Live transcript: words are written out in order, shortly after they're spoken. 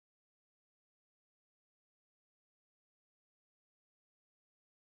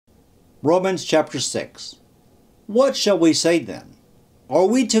Romans chapter 6. What shall we say then? Are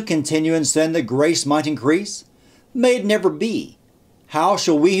we to continue in sin that grace might increase? May it never be. How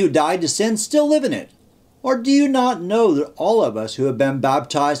shall we who died to sin still live in it? Or do you not know that all of us who have been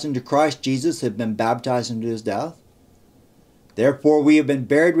baptized into Christ Jesus have been baptized into his death? Therefore we have been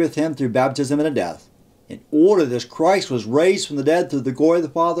buried with him through baptism into death, in order that as Christ was raised from the dead through the glory of the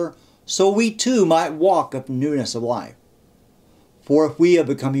Father, so we too might walk in newness of life. For if we have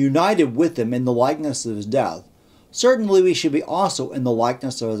become united with him in the likeness of his death, certainly we should be also in the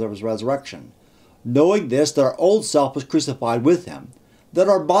likeness of his resurrection, knowing this, that our old self was crucified with him, that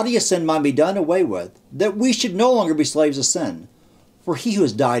our body of sin might be done away with, that we should no longer be slaves of sin, for he who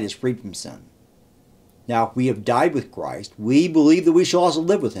has died is freed from sin. Now if we have died with Christ, we believe that we shall also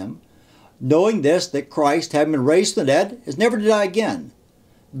live with him, knowing this, that Christ, having been raised from the dead, is never to die again.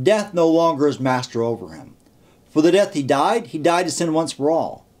 Death no longer is master over him. For the death he died to sin once for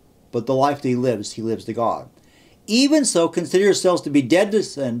all. But the life that he lives to God. Even so, consider yourselves to be dead to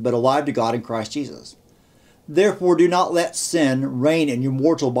sin, but alive to God in Christ Jesus. Therefore do not let sin reign in your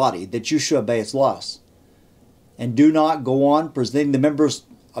mortal body, that you should obey its lusts. And do not go on presenting the members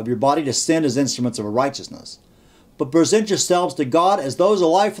of your body to sin as instruments of righteousness, but present yourselves to God as those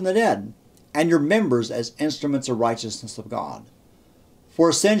alive from the dead, and your members as instruments of righteousness of God.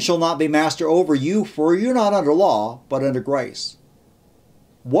 For sin shall not be master over you, for you are not under law, but under grace.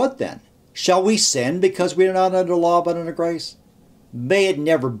 What then? Shall we sin because we are not under law, but under grace? May it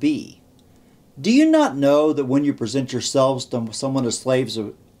never be. Do you not know that when you present yourselves to someone as slaves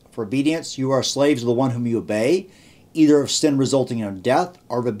for obedience, you are slaves of the one whom you obey, either of sin resulting in death,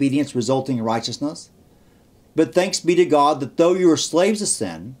 or of obedience resulting in righteousness? But thanks be to God that though you were slaves of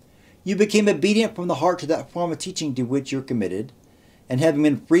sin, you became obedient from the heart to that form of teaching to which you are committed, and having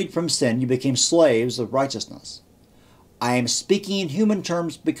been freed from sin, you became slaves of righteousness. I am speaking in human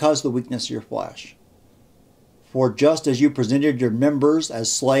terms because of the weakness of your flesh. For just as you presented your members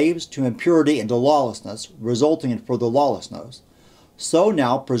as slaves to impurity and to lawlessness, resulting in further lawlessness, so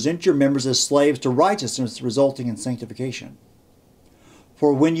now present your members as slaves to righteousness, resulting in sanctification.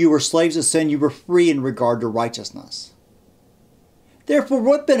 For when you were slaves of sin, you were free in regard to righteousness. Therefore,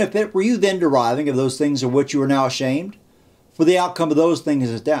 what benefit were you then deriving of those things of which you are now ashamed? For the outcome of those things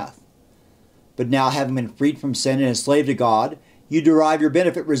is death. But now, having been freed from sin and enslaved to God, you derive your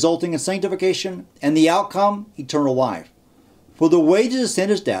benefit resulting in sanctification, and the outcome, eternal life. For the wages of sin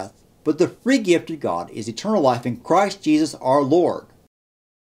is death, but the free gift of God is eternal life in Christ Jesus our Lord.